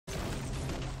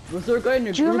Was there a guy in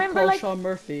your Do you group remember, called like... Sean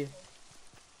Murphy?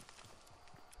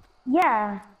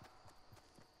 Yeah.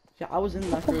 Yeah, I was in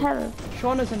that What the group. hell?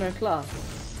 Sean is in our class.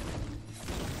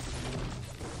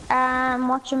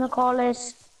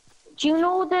 Whatchamacallit? Do you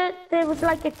know that there was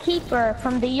like a keeper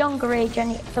from the younger age,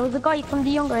 and there was a guy from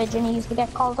the younger age, and he used to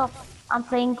get called up and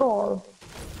playing goal?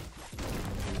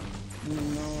 No,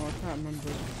 I can't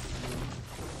remember.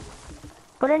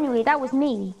 But anyway, that was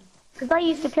me. Because I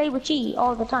used to play with G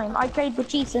all the time. I played with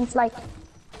G since like...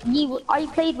 I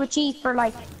played with G for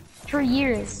like 3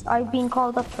 years. I've been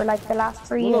called up for like the last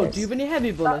 3 Willow, years. do you have any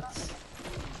heavy bullets?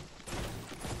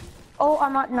 Oh,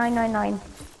 I'm at 999.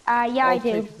 Yeah, I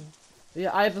do. Yeah,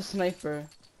 I have a sniper.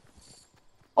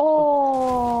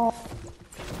 Oh.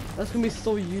 That's gonna be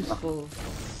so useful.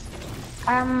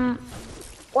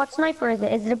 What sniper is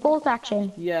it? Is it a bolt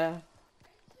action? Yeah.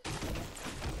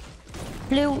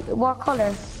 Blue, what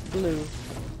color? Blue.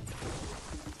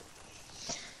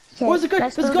 Okay, Where's the guy?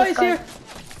 There's guys here!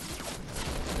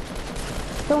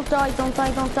 Don't die, don't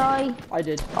die, don't die. I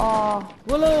did. Oh.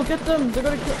 Willow, get them! They're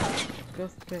gonna kill.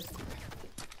 Okay.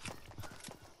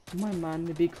 My man,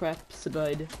 the big craps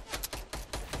died.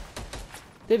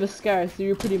 They have a scar, so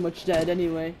you're pretty much dead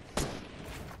anyway.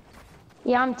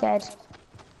 Yeah, I'm dead.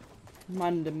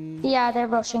 Man, them. Yeah, they're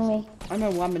rushing me. I'm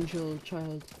a woman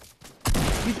child.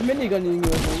 He's minigunning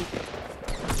you, I think.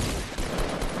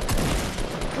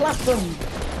 Clap them!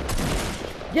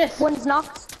 Yes! One's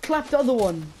knocked. Clap the other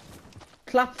one.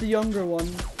 Clap the younger one.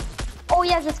 Oh,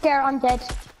 he has a scare, I'm dead.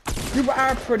 You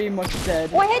are pretty much dead.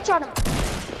 Oh, I headshot him.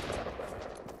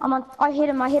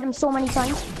 I hit him so many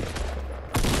times.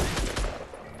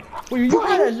 Well, you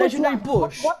had a legendary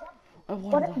bush.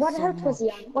 What health was he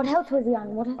on? What health was he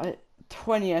on?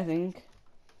 20, I think.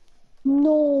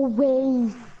 No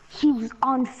way. He was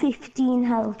on 15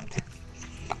 health.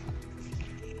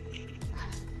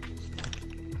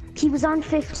 He was on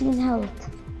 15 health.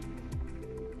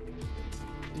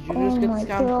 Did you just get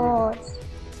scampered? God.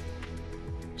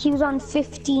 He was on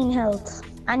 15 health.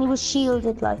 And he was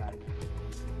shielded, like.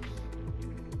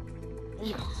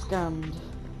 You got scammed.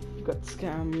 You got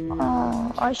scammed.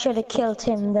 Oh, I should have killed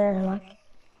him there, like.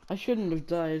 I shouldn't have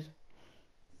died.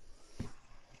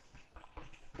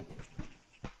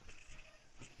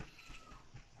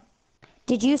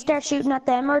 Did you start shooting at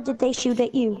them or did they shoot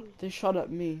at you? They shot at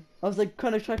me. I was like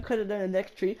kind of trying to cut it down the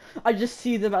next tree. I just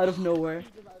see them out of nowhere.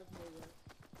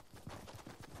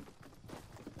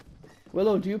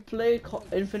 Willow, do you play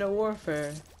Infinite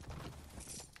Warfare?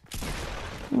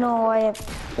 No, I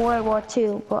have World War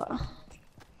II, but...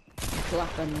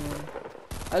 Clap anyone.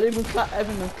 I don't even clap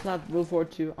everyone clap World War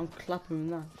II. I'm clapping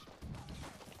that.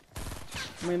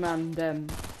 My man, them.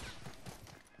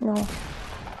 No.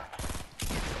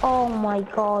 Oh my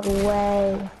god,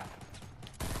 way.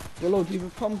 Willow, do you have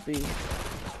a pumpy?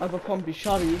 I have a pumpy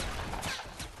shotty.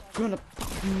 Gonna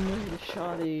fucking murder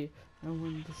shotty. I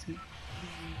want this.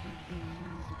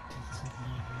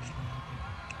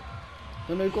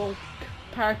 Gonna go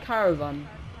park caravan.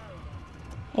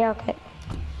 Yeah, okay.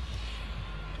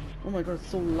 Oh my god, it's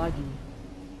so laggy.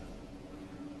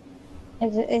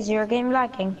 Is your game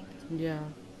lagging? Yeah.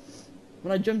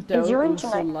 When I jumped out, Is your it was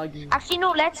internet? so laggy. Actually, no,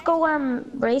 let's go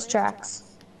racetracks.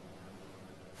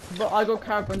 But I go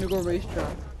caravan, you go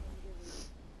racetrack.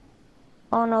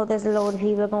 Oh no, there's a load of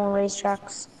people going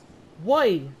racetracks.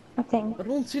 Why? I think. I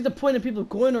don't see the point of people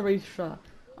going to racetrack.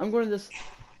 I'm going to this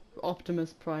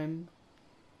Optimus Prime.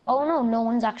 Oh no, no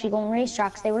one's actually going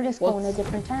racetracks. They were just going to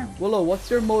different towns. Willow, what's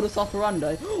your modus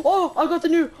operandi? Oh, I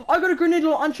got a grenade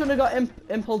launcher and I got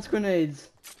impulse grenades.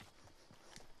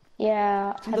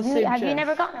 Yeah. Have you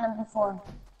never gotten them before?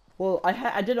 Well,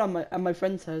 I did on my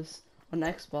friend's house on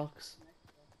Xbox.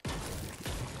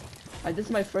 This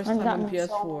is my first time on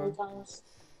PS4.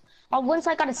 Oh, once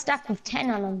I got a stack of 10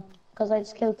 on them because I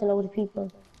just killed a load of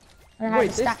people. And I Wait,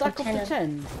 had they a stack stack of up to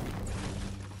 10?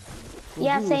 Well,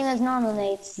 yeah, same as normal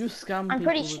nades. You scam I'm people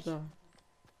pretty with that.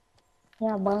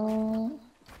 Yeah, well,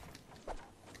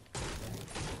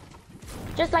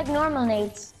 just like normal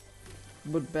nades.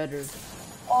 But better.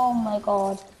 Oh my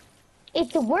god.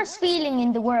 It's the worst feeling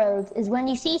in the world is when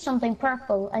you see something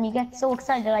purple and you get so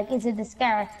excited, like, is it a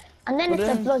scar? And then it's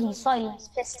a bloody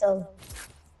silenced pistol.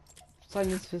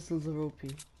 Silenced pistols are OP.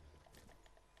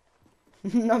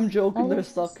 I'm joking, they're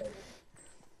stuck.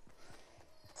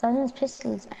 Silenced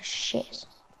pistols are shit.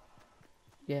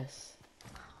 Yes.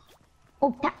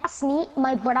 Oh, that's neat.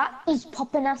 My brother is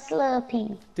popping a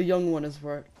Slurpee. The young one is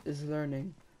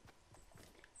learning.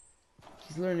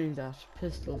 He's learning that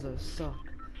pistols are suck.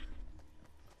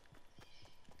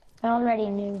 I already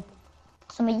knew.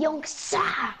 So I'm a young sir.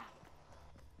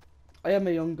 I am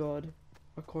a young god,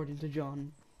 according to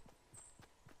John.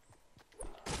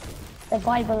 The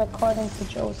Bible according to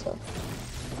Joseph.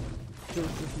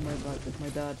 Joseph is my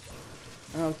dad.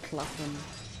 And I'll clap him.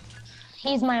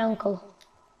 He's my uncle.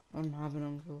 I don't have an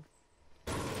uncle.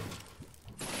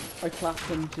 I clapped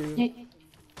him too.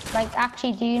 Like,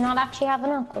 actually, do you not actually have an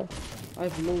uncle? I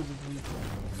have loads of them.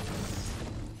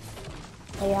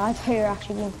 Oh, yeah, I thought you were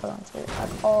actually being put on to it. Like,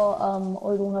 oh, I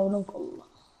don't have an uncle.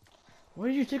 Why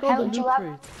did you take all the loot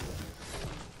crates?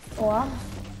 What?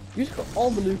 You took all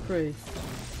the loot crates.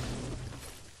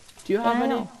 Do you have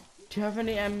any? Do you have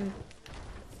any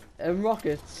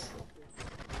rockets?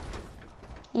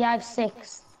 Yeah, I have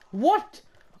 6. What?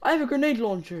 I have a grenade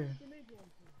launcher.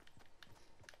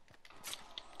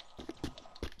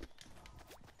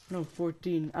 No,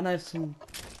 14, and I have some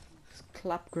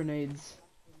clap grenades.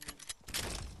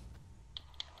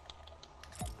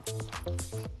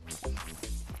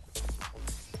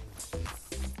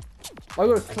 I'm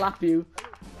gonna clap you.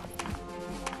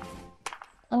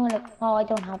 I'm gonna. Oh, I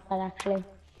don't have that actually.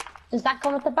 Does that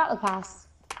come with the battle pass?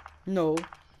 No,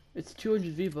 it's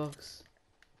 200 V-Bucks.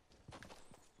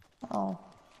 Oh.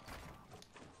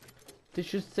 They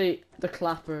should say the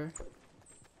clapper.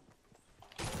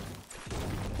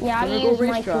 Yeah, Can I we go use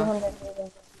my racetrack?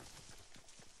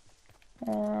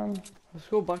 200. Let's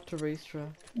go back to racetrack.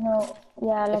 No.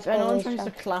 Yeah, let's If go anyone tries to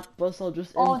racetrack. clap us, I'll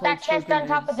just Oh, impulse that chest throw on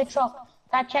top of the grenades. truck.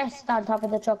 That chest on top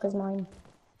of the truck is mine.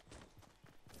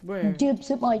 Where?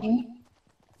 Dibs it, mighty.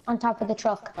 On top of the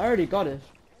truck. I already got it.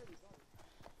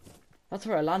 That's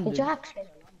where I landed. Did you actually?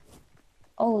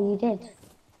 Oh, you did.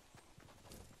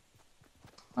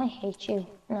 I hate you.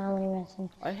 No, I'm only messing.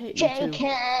 I hate you too.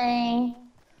 JK.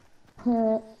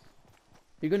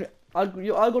 You're gonna.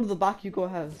 I'll go to the back. You go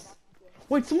house.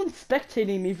 Wait, someone's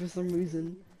spectating me for some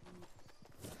reason.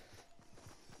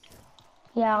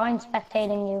 Yeah, I'm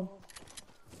spectating you.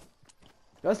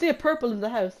 I see a purple in the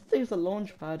house. I think it's a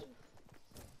launch pad.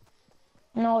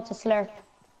 No, it's a slurp.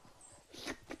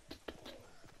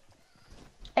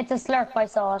 It's a slurp, I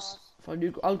saw it.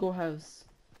 Fine, I'll go house.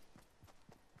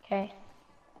 Okay.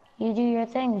 You do your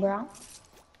thing, bro.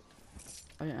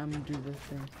 I am do this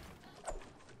thing.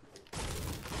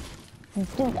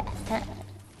 Do that.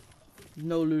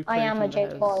 No loot. I am a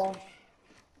Jake Paul.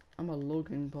 I'm a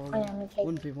Logan Paul. I am a Jake.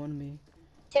 1v1 me.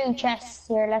 2 chests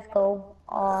here, let's go.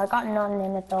 Oh, I got none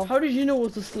in it though. How did you know it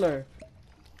was a slur?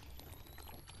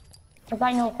 Because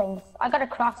I know things. I got a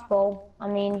crossbow. I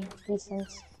mean, decent.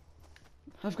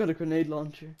 I've got a grenade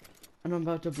launcher, and I'm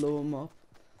about to blow him up.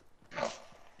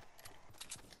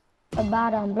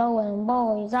 About I'm blowing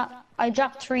boys up. I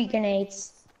dropped 3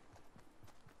 grenades.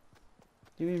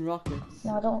 Do you mean rockets?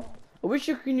 No, I don't. I wish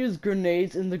you can use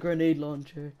grenades in the grenade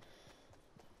launcher.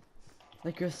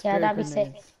 Like your spare Yeah, that'd be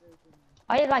grenades. sick.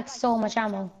 I have like so much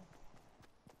ammo.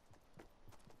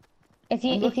 If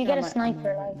you get a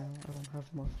sniper, like, no, I don't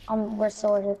have much. we're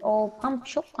sorted. Oh, pump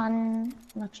shotgun.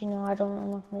 Actually, no, I don't.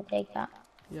 I'm not gonna take that.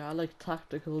 Yeah, I like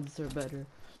tacticals. They're better.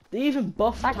 They even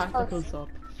buff tacticals up.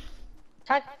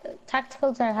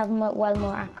 Tacticals that have well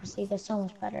more accuracy. They're so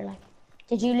much better. Like,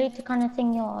 did you loot the kind of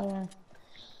thing? Oh yeah.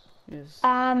 Yes.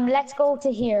 Let's go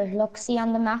to here. Look, see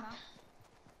on the map.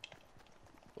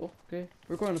 Okay,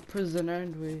 we're going to prison,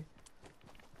 aren't we?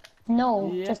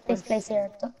 No, Yeah, just this place here.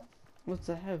 What's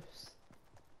the house?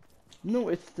 No,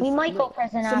 it's this. We might go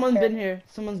prison Someone's after. been here.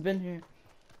 Someone's been here.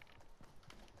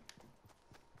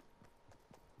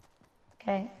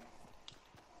 Okay.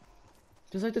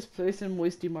 Just like this place in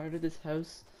Moisty Martyr, this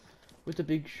house with a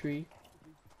big tree.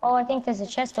 Oh, I think there's a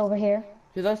chest over here.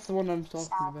 Yeah, that's the one I'm talking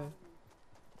about.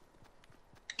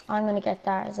 I'm gonna get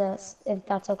that if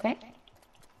that's okay.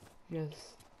 Yes.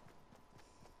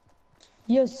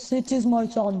 Yes, it is my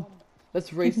son.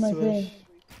 Let's race my to it. friend.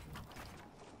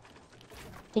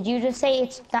 Did you just say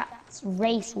that's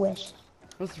race wish?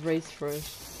 Let's race for it.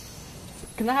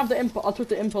 Can I have the impulse? I'll take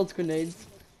the impulse grenades.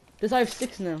 This I have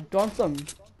 6 now. Do you want some?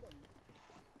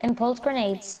 Impulse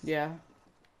grenades. Yeah.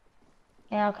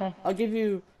 Yeah, okay. I'll give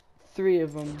you 3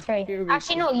 of them. 3.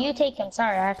 Actually, no, you take them.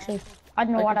 Sorry, actually. I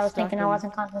don't know what I was thinking. I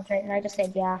wasn't concentrating. I just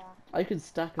said yeah. I could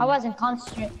stack them. I wasn't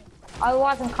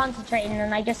concentrating,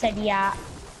 and I just said yeah.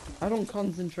 I don't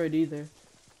concentrate either.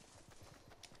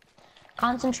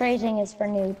 Concentrating is for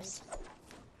noobs.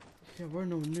 Yeah, we're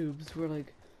no noobs. We're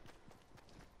like.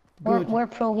 We're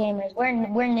pro gamers. We're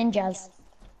ninjas.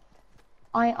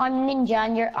 I'm ninja,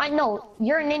 and you're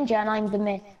a ninja, and I'm the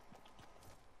myth.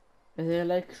 Are they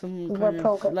like some We're kind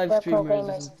pro- of live we're pro streamers or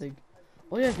gamers. something?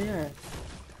 Oh yeah, they are.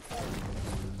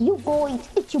 You boys,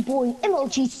 it's your boy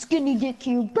MLG Skinny Dick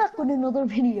here, back with another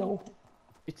video.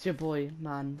 It's your boy,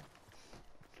 man.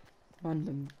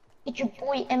 Random. It's your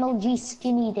boy MLG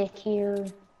Skinny Dick here.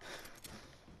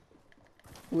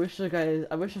 I wish a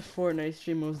Fortnite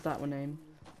streamer was that one name.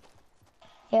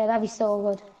 Yeah, that'd be so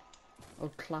good.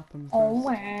 I'll clap him first. Oh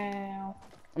wow.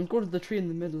 I'm going to the tree in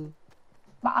the middle.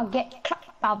 But I'll get clapped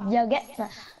up, you'll get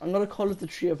I'm gonna call it the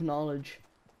tree of knowledge.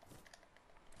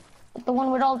 the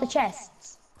one with all the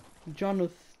chests. John the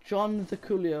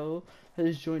Coolio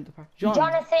has joined the party.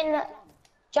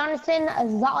 Jonathan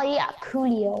Zaya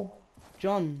Coolio.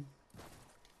 John.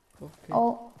 Okay.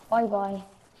 Oh, bye bye.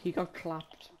 He got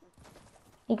clapped.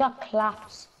 He got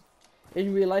clapped.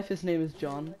 In real life, his name is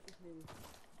John.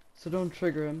 So don't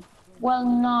trigger him. Well,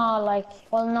 no,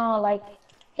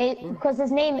 because his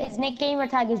gamer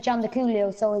tag is John the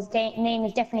Coolio, so his name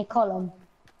is definitely Cullum.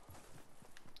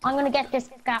 I'm gonna get this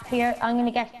gap here. I'm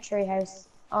gonna get a tree house.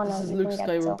 Oh no, This is you Luke can get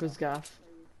it, so. Skywalker's gaff.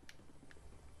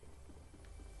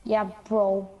 Yeah,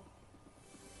 bro.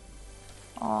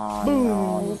 Oh Boom.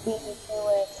 no, you beat me to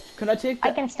it. Can I take I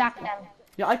that? can stack them.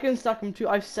 Yeah, I can stack them too.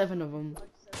 I have 7 of them.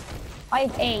 I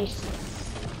have 8.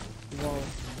 Wow.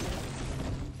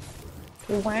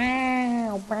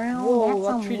 Wow, bro. Whoa,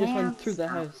 that's that tree just went through the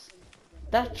house.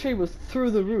 That tree was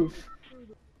through the roof.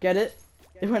 Get it?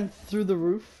 It went through the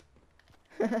roof.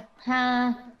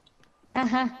 Ha. Ha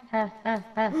ha ha ha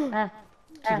ha.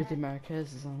 Timothy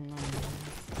Marquez is online.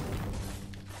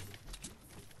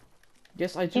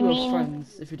 Yes, I do You have mean-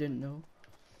 friends, if you didn't know.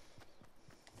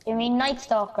 You mean Night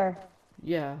Stalker?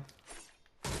 Yeah.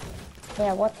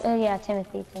 Yeah, what? Oh yeah,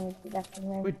 Timothy, that's his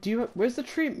name. Wait, where's the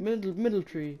tree? Middle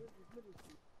tree.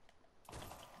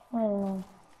 I don't know.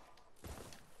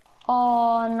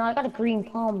 Oh no, I got a green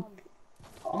pump.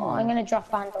 Oh, I'm gonna drop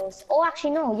bandos. Oh,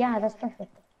 actually no, yeah, that's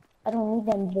perfect. I don't need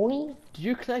them, boy. Did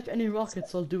you collect any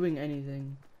rockets while doing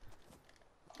anything?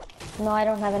 No, I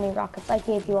don't have any rockets. I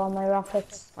gave you all my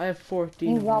rockets. I have 14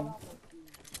 You of them. rob.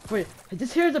 Wait,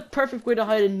 this here's the perfect way to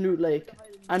hide in Loot Lake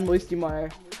and Moisty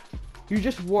Mire. You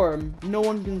just worm, no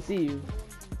one can see you.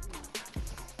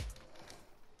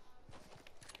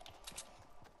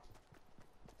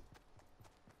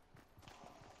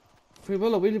 Wait,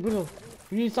 Willow, we need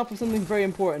to stop for something very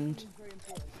important.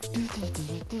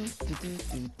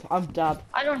 I'm dab.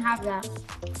 I don't have that.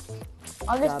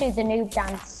 I'll just do the noob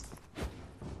dance.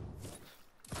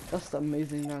 That's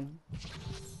amazing, man.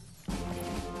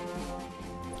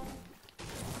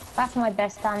 That's my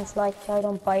best dance. Like I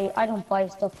don't buy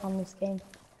stuff from this game.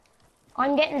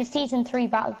 I'm getting the season 3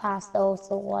 battle pass though,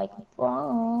 so like,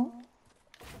 bro.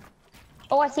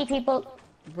 Oh, I see people.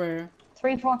 Where?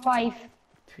 3, 4, 5.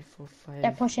 3, 4, 5.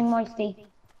 They're pushing Moisty.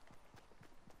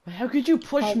 How could you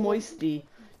push Moisty?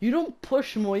 You don't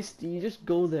push Moisty, you just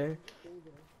go there.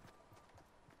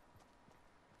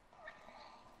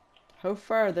 How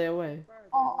far are they away?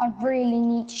 Oh, I really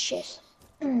need to shit.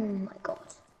 Oh my god.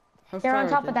 How They're far on are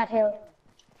top they? of that hill.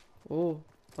 Oh,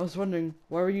 I was wondering,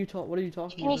 what are you talking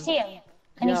Can you about? see him?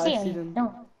 Can Yeah, you see I see him? them.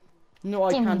 No. No,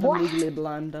 I Tim, can't. what? I'm legally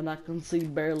blind and I can see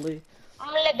barely.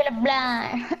 I'm legally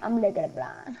blind. I'm legally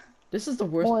blind. This is the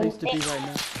worst Boy, place to be this- right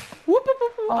now. Whoop, whoop,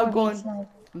 whoop, whoop. Oh, I'm going.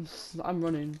 it's not. I'm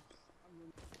running.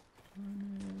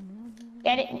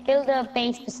 Get it. Build a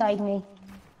base beside me.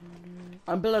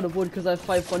 I'm built out of wood because I have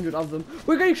 500 of them.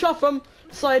 We're getting shot from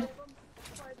the side.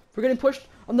 We're getting pushed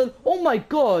on the. Oh my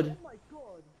god!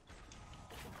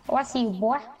 Oh, I see you,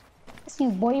 boy. I see you,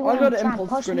 boy. You I wanna got an try and impulse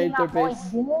push me, grenade my their boy, base.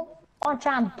 dude? Wanna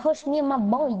try and push me and my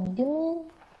boy, dude?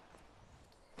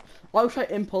 I'll try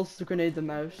impulse to grenade them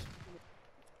out.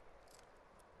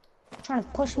 Trying to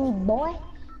push me, boy?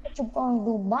 What you gonna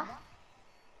do, boy?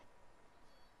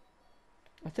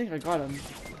 I think I got him.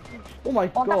 Oh my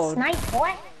Oh, god! that's nice,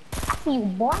 boy. I see you,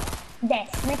 boy.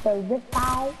 That sniper rip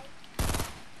out.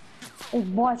 This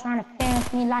boy trying to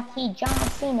finish me like he John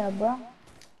Cena, bro.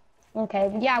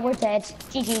 Okay, yeah, we're dead.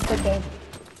 GG, good game.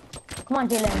 Come on,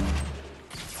 Dylan.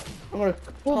 I'm gonna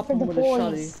Go pop for him the with a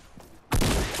shotty. boys.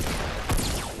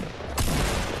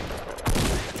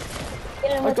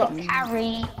 Dylan with got the me.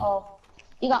 carry. Oh,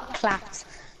 you got clapped.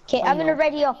 Okay, I I'm gonna know.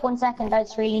 ready up 1 second. I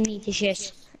just really need to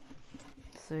shit.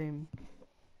 Same.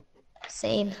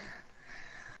 Same.